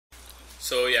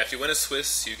So yeah, if you win a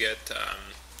Swiss, you get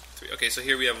 3. Okay, so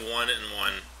here we have 1 and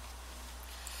 1.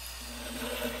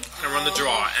 And run the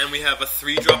draw, and we have a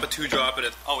 3-drop, a 2-drop, and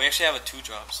a... Oh, we actually have a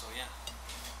 2-drop, so yeah.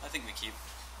 I think we keep.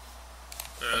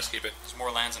 let's keep it. There's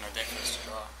more lands in our deck than us to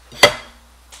draw.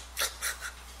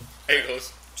 There it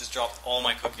goes. Just dropped all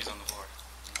my cookies on the board.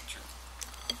 Not true.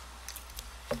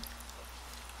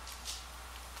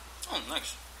 Oh,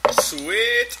 nice.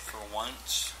 Sweet! For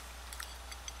once,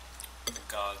 the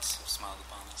gods have smiled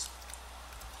upon us.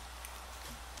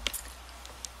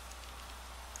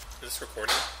 Is this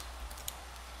recording?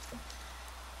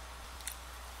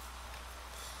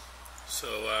 So,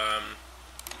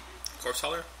 corpse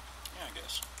hauler? Yeah, I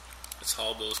guess. Let's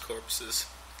haul those corpses.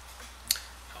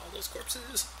 Haul those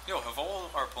corpses. Yo, have all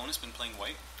our opponents been playing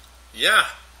white? Yeah!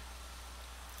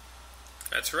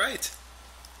 That's right.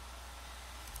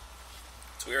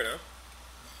 It's weird, huh?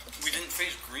 We didn't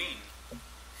face green.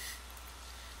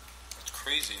 It's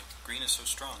crazy. Green is so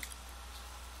strong.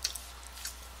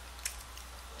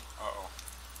 Uh-oh.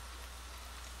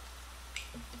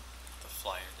 The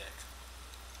flyer deck.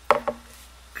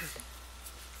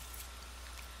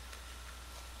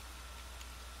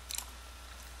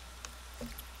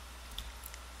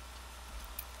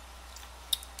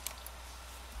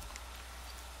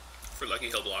 For lucky,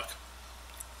 he'll block.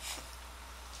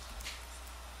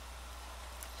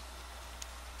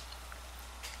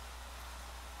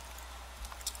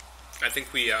 I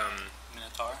think we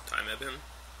Minotaur? time ebb him.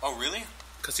 Oh, really?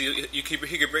 Because he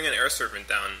could bring an air servant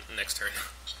down next turn.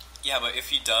 Yeah, but if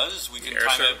he does, we can air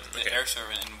time servant? up the Okay. air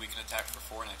servant and we can attack for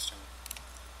 4 next turn.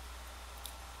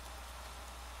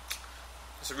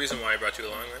 That's the reason why I brought you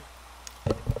along, man.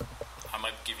 I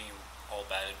might be giving you all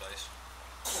bad advice.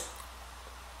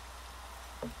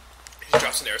 He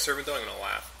drops an air servant though, I'm gonna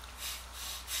laugh.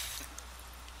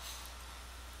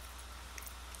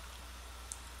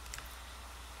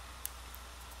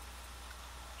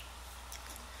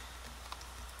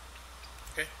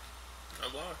 Okay, no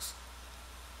blocks.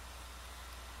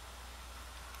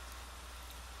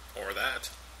 Or that.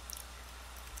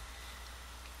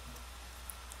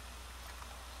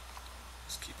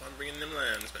 Just keep on bringing them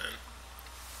lands, man.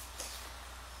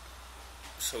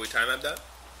 So we time up that?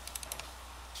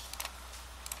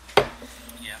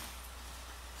 Yeah.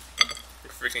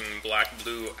 We're freaking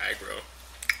black-blue aggro.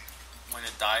 When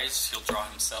it dies, he'll draw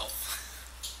himself.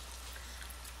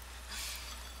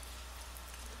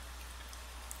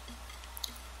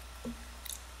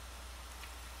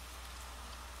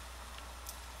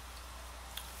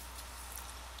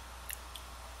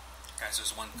 Guys,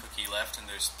 there's 1 cookie left and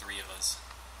there's 3 of us.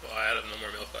 Well, I have no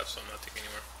more milk left, so I'm not taking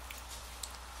any more.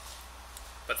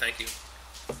 But thank you.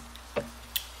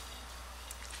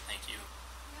 Thank you.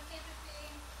 Okay,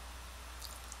 baby.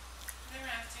 I'm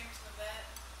gonna have to take him to the vet.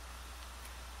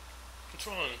 What's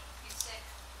wrong? He's sick.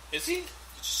 Is he?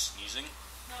 He's just sneezing.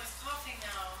 No, he's coughing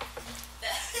now.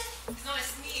 It's not a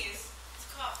sneeze. It's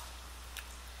a cough.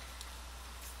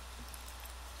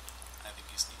 I think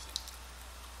he's sneezing.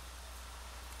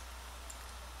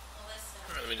 Well, listen.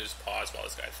 Alright, let me just pause while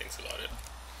this guy thinks about it.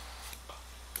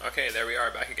 Okay, there we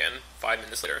are, back again, 5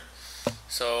 minutes later.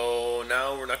 So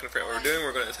now we're not going to forget what we're doing,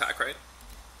 we're going to attack, right?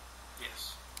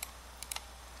 Yes.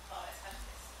 Oh, it's had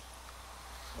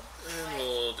this. And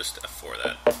we'll just F4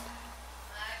 that. Actually,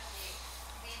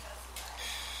 me that's bad.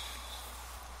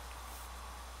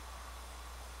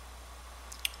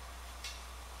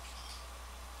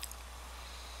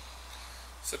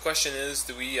 So the question is,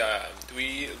 do we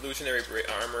illusionary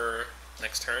armor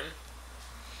next turn?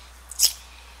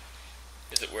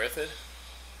 Is it worth it?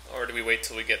 Or do we wait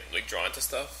till we get drawn to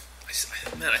stuff? I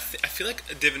feel like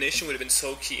a divination would have been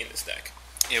so key in this deck.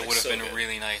 It would have so been good.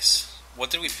 really nice. What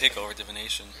did we pick over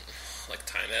divination? Like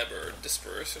time ebb or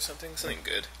disperse or something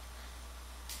good.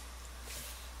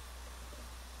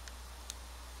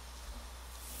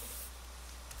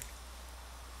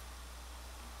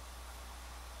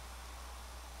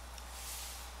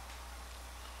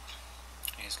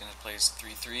 He's gonna play his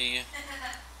 3/3.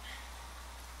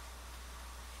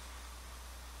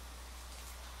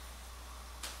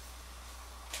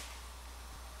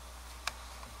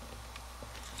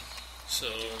 So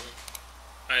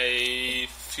I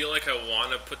feel like I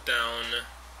want to put down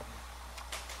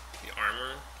the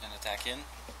armor. And attack in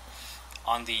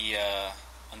on the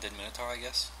undead minotaur, I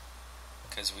guess,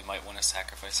 because we might want to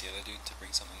sacrifice the other dude to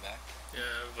bring something back.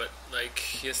 Yeah, but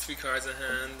he has 3 cards in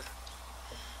hand.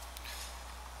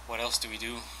 What else do we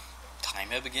do?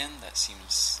 Time ebb again? That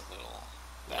seems a little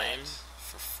bad Lame.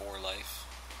 for 4 life.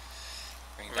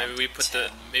 Bring it Maybe down we to put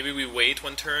 10. maybe we wait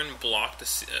 1 turn, block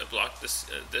this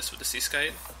with the sea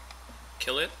skite,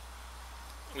 kill it,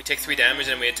 We take 3 damage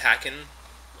and we attack in,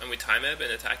 and we time ebb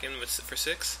and attack in for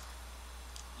 6.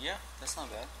 Yeah, that's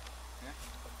not bad. Yeah.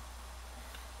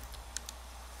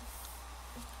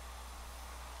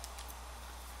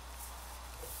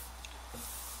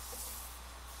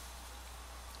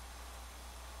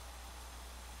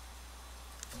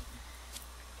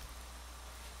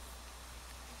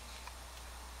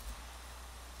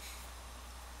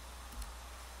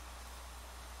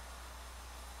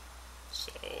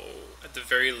 So, at the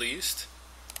very least,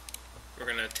 we're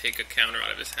gonna take a counter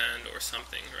out of his hand or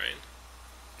something, right?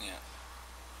 Yeah.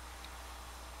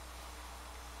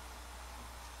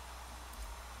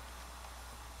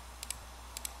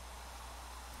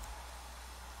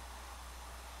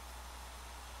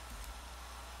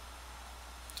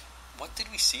 What did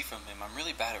we see from him? I'm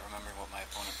really bad at remembering what my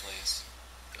opponent plays.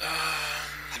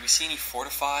 Did we see any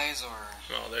fortifies or?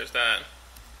 Well, there's that.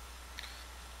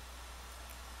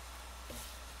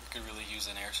 We could really use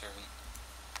an air servant.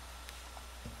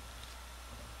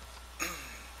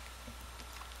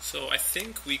 So I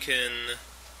think we can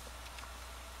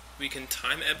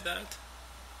time ebb that,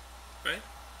 right?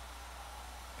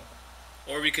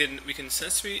 Or we can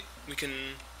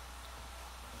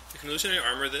illusionary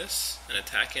armor this and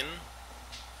attack in.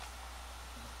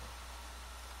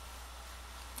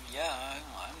 Yeah,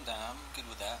 I'm down. I'm good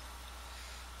with that.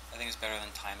 I think it's better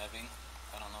than time ebbing.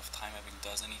 I don't know if time ebbing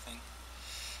does anything.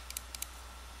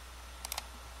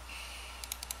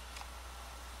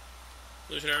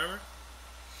 Illusionary armor?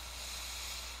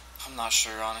 I'm not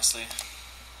sure, honestly.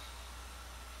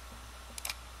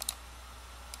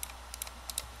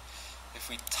 If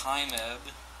we time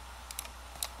ebb,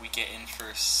 we get in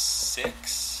for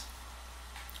 6.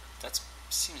 That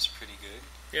seems pretty good.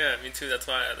 Yeah, me too. That's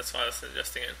why I was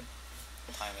suggesting it.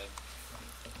 Time ebb.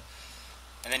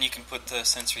 And then you can put the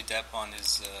sensory depth on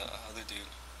his other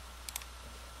dude.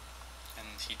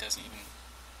 And he doesn't even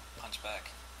punch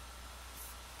back.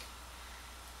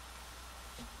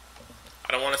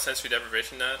 I don't want to sensory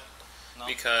deprivation that No?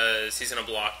 because he's gonna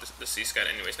block the Sea Scout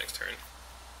anyways next turn.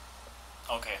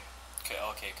 Okay,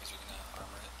 because you're gonna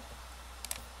armor it.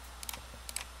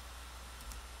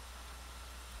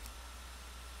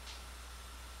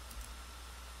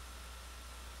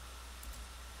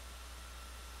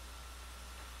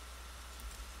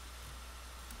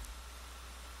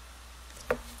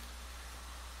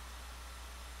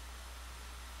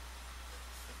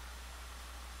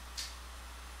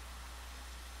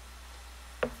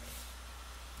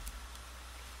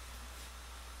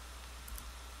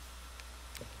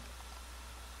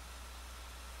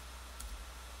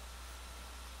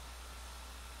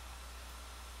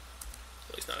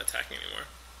 So he's not attacking anymore.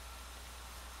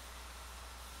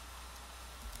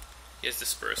 He has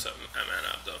Disperse at mana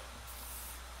up though.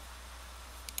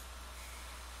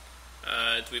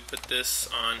 Do we put this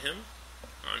on him?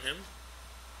 On him?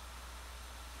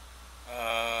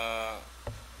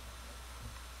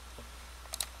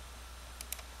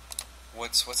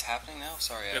 What's happening now?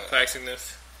 Sorry. No practicing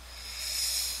this.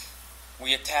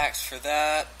 We attacked for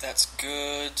that. That's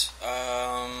good.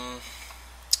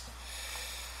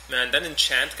 Man, that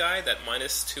enchant guy, that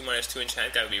 -2/-2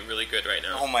 enchant guy would be really good right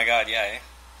now. Oh my god, yeah. Eh?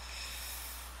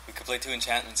 We could play 2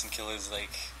 enchantments and kill his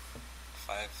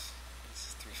 3/5.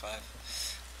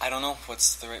 I don't know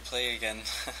what's the right play again.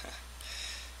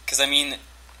 Because I mean,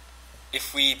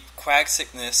 if we Quag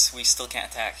Sickness, we still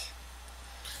can't attack.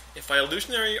 If I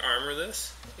illusionary armor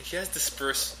this, he has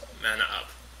Disperse mana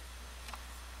up.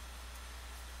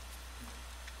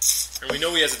 And we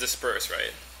know he has a Disperse,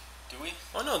 right? Do we?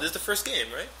 Oh no, this is the first game,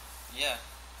 right? Yeah.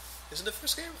 Is it the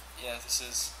first game? Yeah, this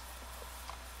is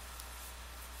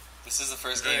the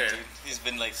first game, Okay. dude. He's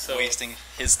been So- wasting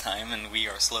his time, and we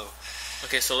are slow.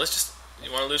 Okay, so let's just...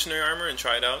 You want illusionary armor and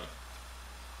try it out?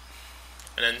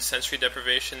 And then sensory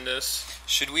deprivation this.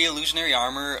 Should we illusionary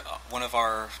armor one of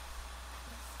our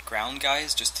ground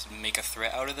guys just to make a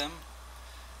threat out of them?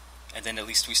 And then at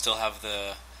least we still have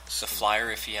the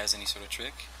flyer if he has any sort of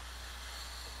trick.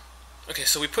 Okay,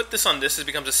 so we put this on this, it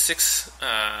becomes a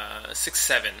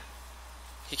 6/7.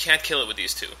 He can't kill it with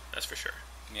these 2, that's for sure.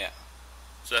 Yeah.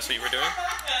 So that's what you were doing?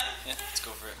 Yeah, let's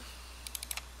go for it.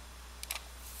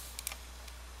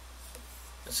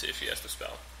 Let's see if he has the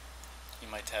spell. He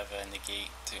might have a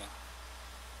negate too.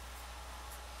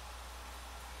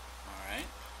 Alright.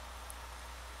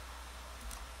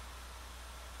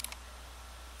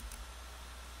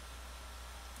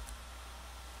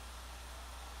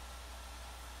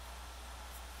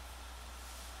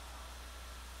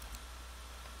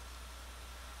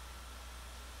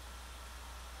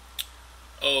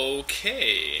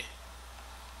 Okay.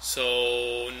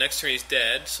 So next turn he's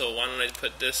dead, so why don't I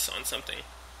put this on something?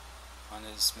 on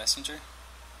his messenger.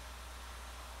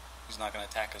 He's not going to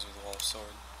attack us with a wall of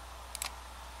sword.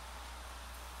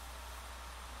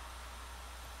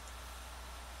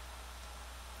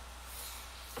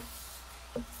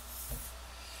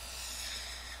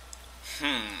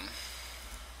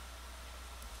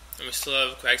 And we still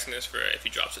have Quagsingers for if he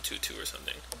drops a 2/2 or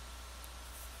something.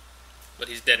 But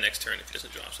he's dead next turn if he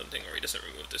doesn't drop something or he doesn't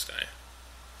remove this guy.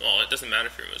 Well, it doesn't matter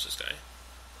if he removes this guy.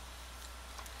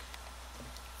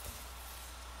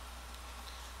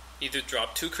 Either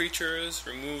drop 2 creatures,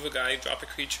 remove a guy, drop a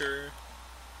creature.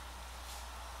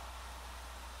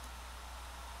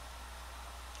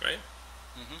 Right?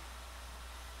 Mm-hmm.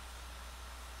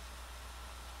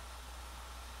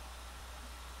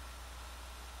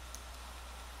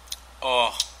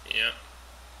 Oh. Yeah.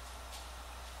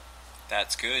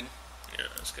 That's good. Yeah,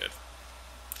 that's good.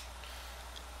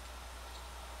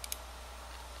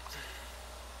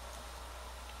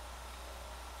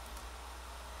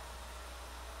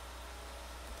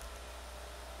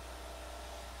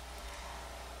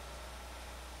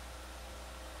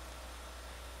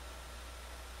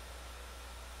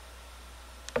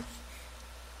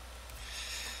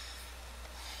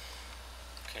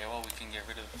 Okay, well, we can get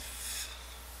rid of...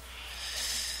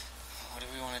 What do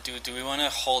we want to do? Do we want to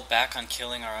hold back on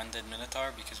killing our undead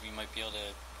Minotaur because we might be able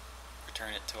to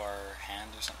return it to our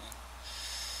hand or something?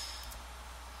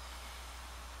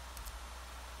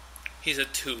 He's a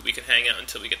 2. We can hang out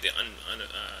until we get the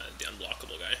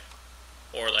unblockable guy,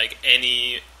 or like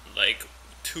any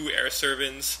 2 air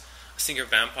servants, a Stinger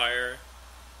vampire.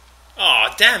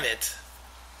 Aw, damn it!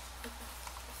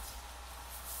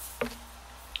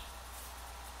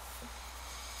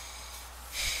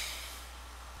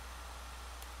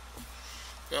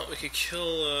 Well, we could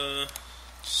kill.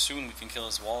 Soon we can kill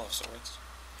his wall of swords.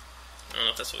 I don't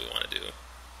know if that's what we want to do.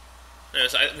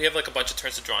 Anyways, we have like a bunch of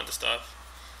turns to draw into stuff.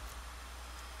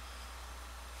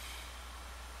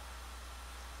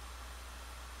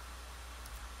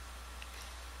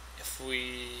 If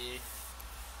we...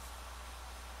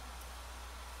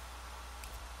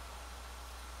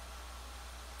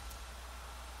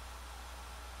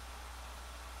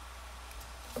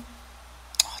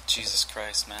 Oh, Jesus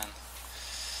Christ, man.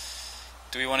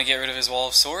 Do we want to get rid of his wall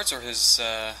of swords or his...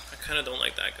 I kind of don't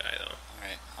like that guy, though.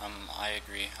 Alright, I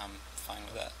agree. I'm fine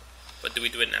with that. But do we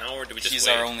do it now, or do we just He's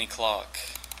wait? our only clock.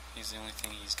 He's the only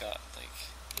thing he's got, like...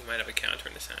 He might have a counter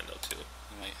in his hand, though, too.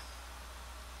 He might...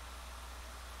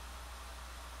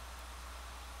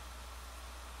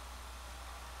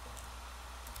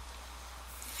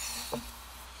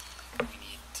 We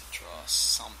need to draw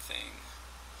something.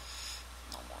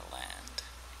 No more land.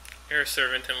 Air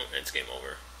Servant, and it's game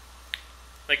over.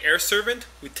 Like, Air Servant,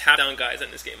 we tap down guys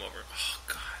and it's game over. Oh,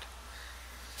 God.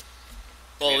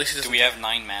 Well, at least he doesn't... Do we have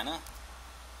 9 mana?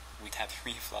 We tap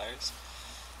 3 flyers?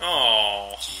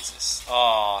 Oh. Jesus.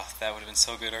 Oh, that would have been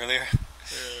so good earlier.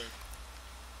 Yeah.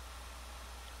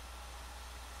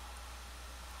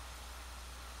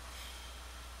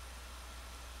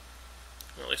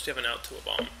 Well, at least we have an out to a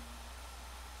bomb.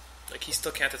 Like, he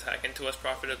still can't attack into us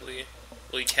profitably.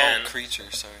 Well, he can. Oh,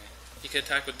 creature, sorry. He can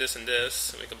attack with this and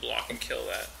this, and we can block and kill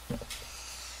that.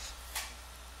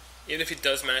 Even if he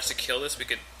does manage to kill this, we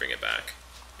could bring it back.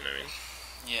 You know what I mean?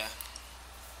 Yeah.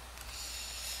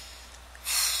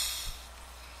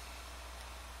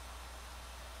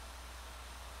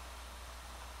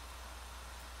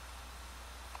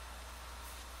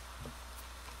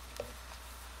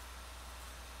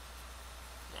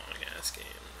 Long ass game,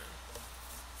 man.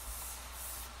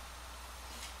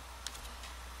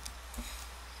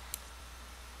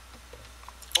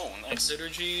 Oh, nice.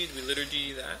 Liturgy, do we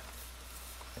liturgy that?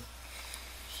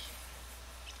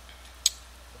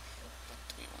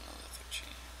 Do we want a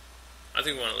liturgy? I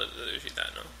think we want to liturgy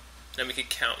that, no? Then we could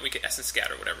count, we could essence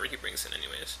scatter whatever he brings in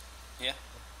anyways. Yeah.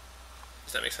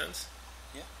 Does that make sense?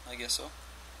 Yeah, I guess so.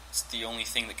 It's the only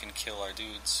thing that can kill our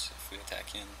dudes if we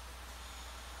attack in.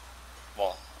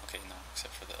 Well, okay, no,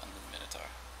 except for the Undead Minotaur.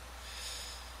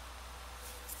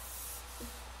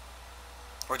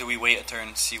 Or do we wait a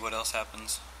turn, see what else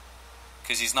happens?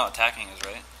 Because he's not attacking us,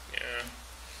 right? Yeah.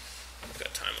 We've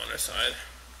got time on our side.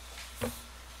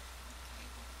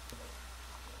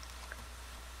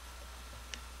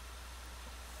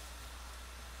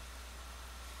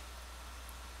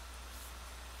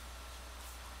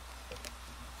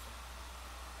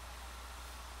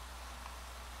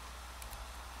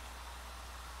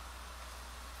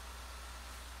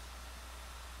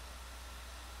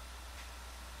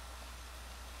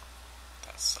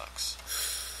 That sucks.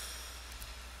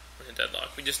 We're in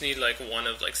deadlock. We just need like one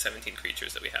of like 17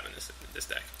 creatures that we have in this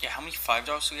deck. Yeah, how many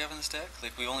 5-drops do we have in this deck?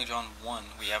 Like, we've only drawn 1.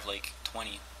 We have like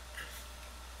 20.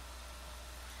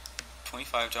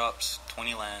 25 drops,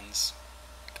 20 lands.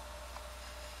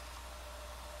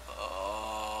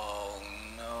 Oh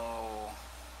no.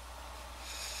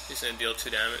 He's gonna deal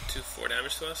 4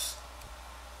 damage to us.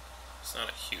 It's not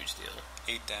a huge deal.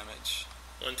 8 damage.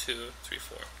 1, 2, 3,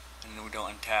 4. And then we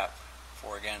don't untap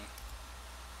 4 again.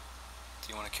 Do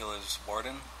you want to kill his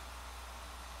warden?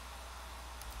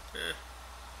 Eh.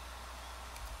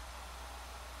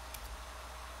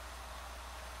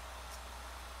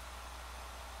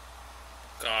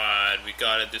 God, we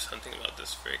gotta do something about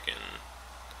this freaking.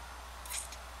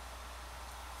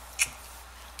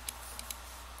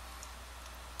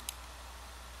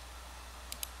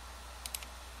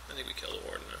 I think we killed the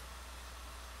warden now.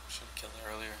 Should have killed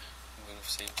her earlier. We would have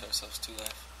saved ourselves 2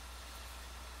 life.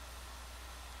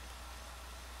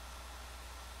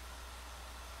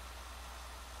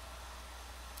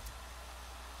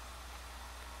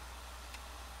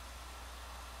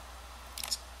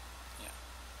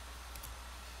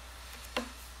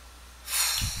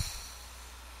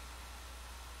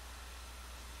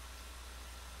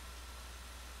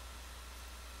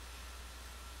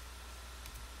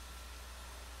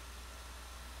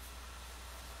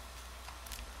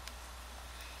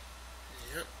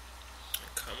 Yep.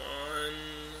 Come on.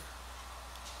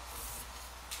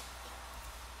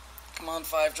 Come on,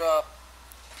 5 drop.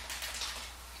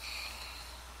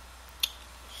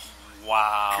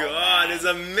 Wow. God, man. it's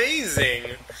amazing.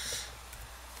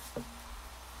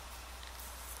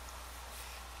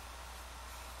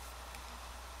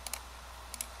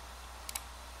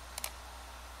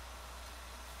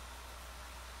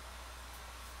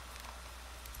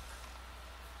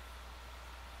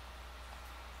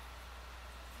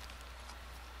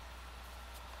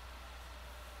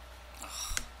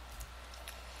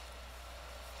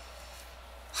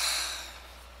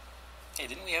 Hey,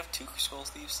 didn't we have 2 Scroll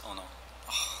Thieves? Oh no.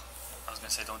 Oh, I was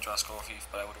gonna say don't draw Scroll Thief,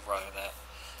 but I would have rather that.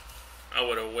 I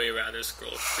would have way rather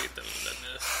scroll treat them than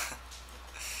this.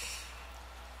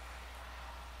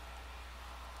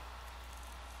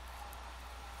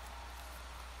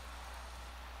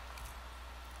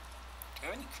 Do we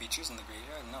have any creatures in the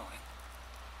graveyard? No, eh?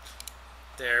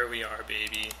 There we are,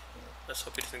 baby. Let's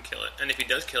hope he doesn't kill it. And if he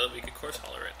does kill it, we could Course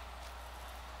Holler it.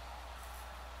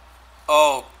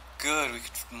 Oh, good. We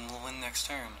could win next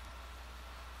turn.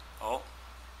 Oh.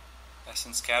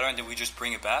 Essence Scatter, and did we just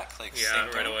bring it back? Like Yeah,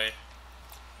 right away.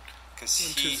 Because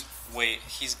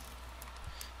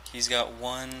he's got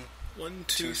 1,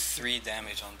 2, 3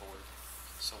 damage on board.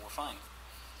 So we're fine.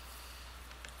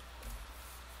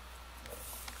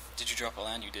 Did you drop a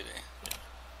land? You did, eh? Yeah.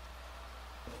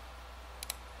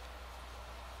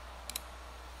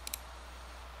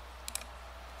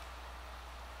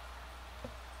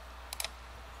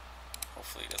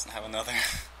 Hopefully he doesn't have another.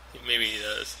 Maybe he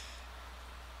does.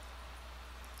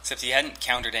 Except he hadn't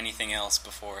countered anything else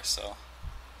before, so...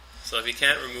 So if he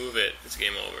can't remove it, it's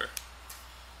game over.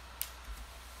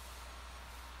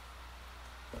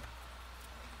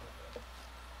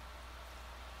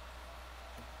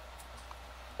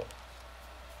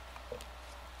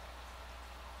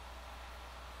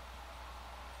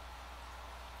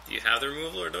 Do you have the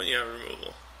removal or don't you have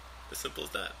removal? As simple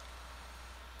as that.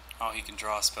 Oh, he can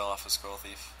draw a spell off a Scroll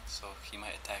Thief, so he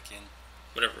might attack in.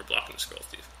 Whenever we're blocking the Scroll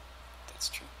Thief. That's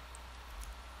true.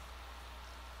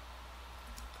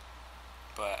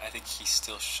 But I think he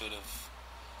still should have...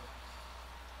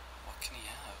 What can he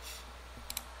have?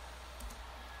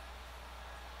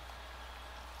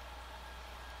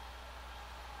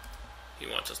 He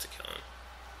wants us to kill him.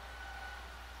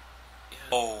 Yeah.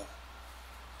 Oh.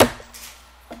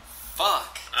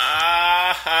 Fuck!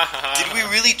 Ah! Did we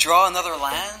really draw another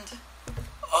land?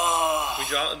 Oh. We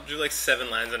drew like 7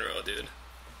 lands in a row, dude.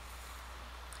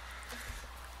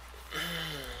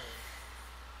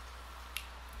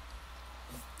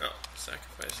 Oh,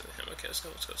 sacrifice him. Okay, let's go.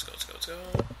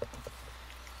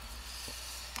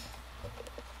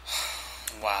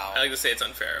 Wow. I like to say it's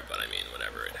unfair, but I mean,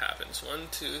 whatever, it happens. 1,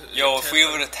 2... Yo, if we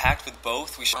would have attacked with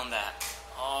both, we should have done that.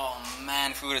 Oh,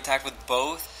 man, if we would have attacked with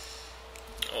both...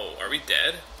 Oh, are we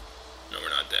dead? No, we're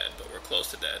not dead, but we're close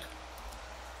to dead.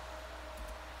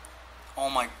 Oh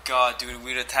my god, dude, if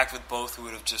we'd attacked with both, we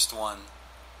would have just won.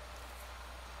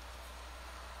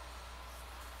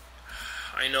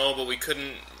 I know, but we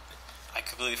couldn't... I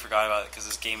completely forgot about it, because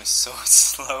this game is so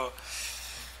slow.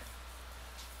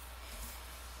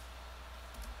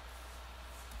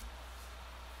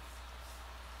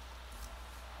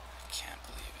 I can't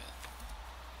believe it.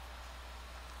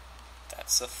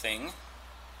 That's a thing.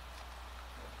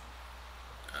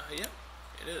 Yeah,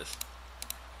 it is.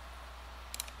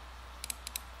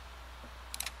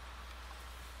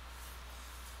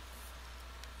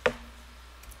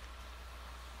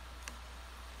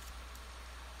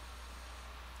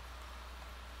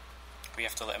 we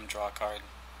have to let him draw a card.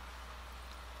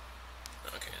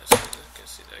 Okay, I can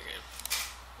see that game.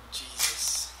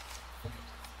 Jesus. Good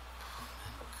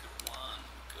one.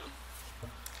 Good.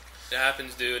 It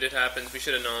happens, dude. It happens. We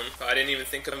should have known. I didn't even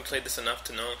think I haven't played this enough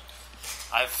to know.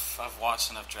 I've watched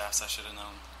enough drafts. I should have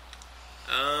known.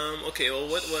 Okay. Well,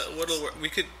 what'll work? We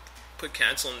could put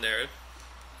cancel in there.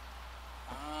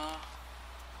 Over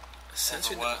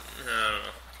what? I don't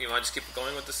know. You want to just keep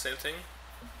going with the same thing?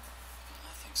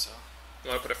 I think so. You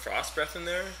want to put a frost breath in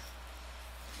there?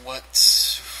 What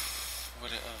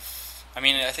would it have? I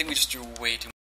mean, I think we just drew way too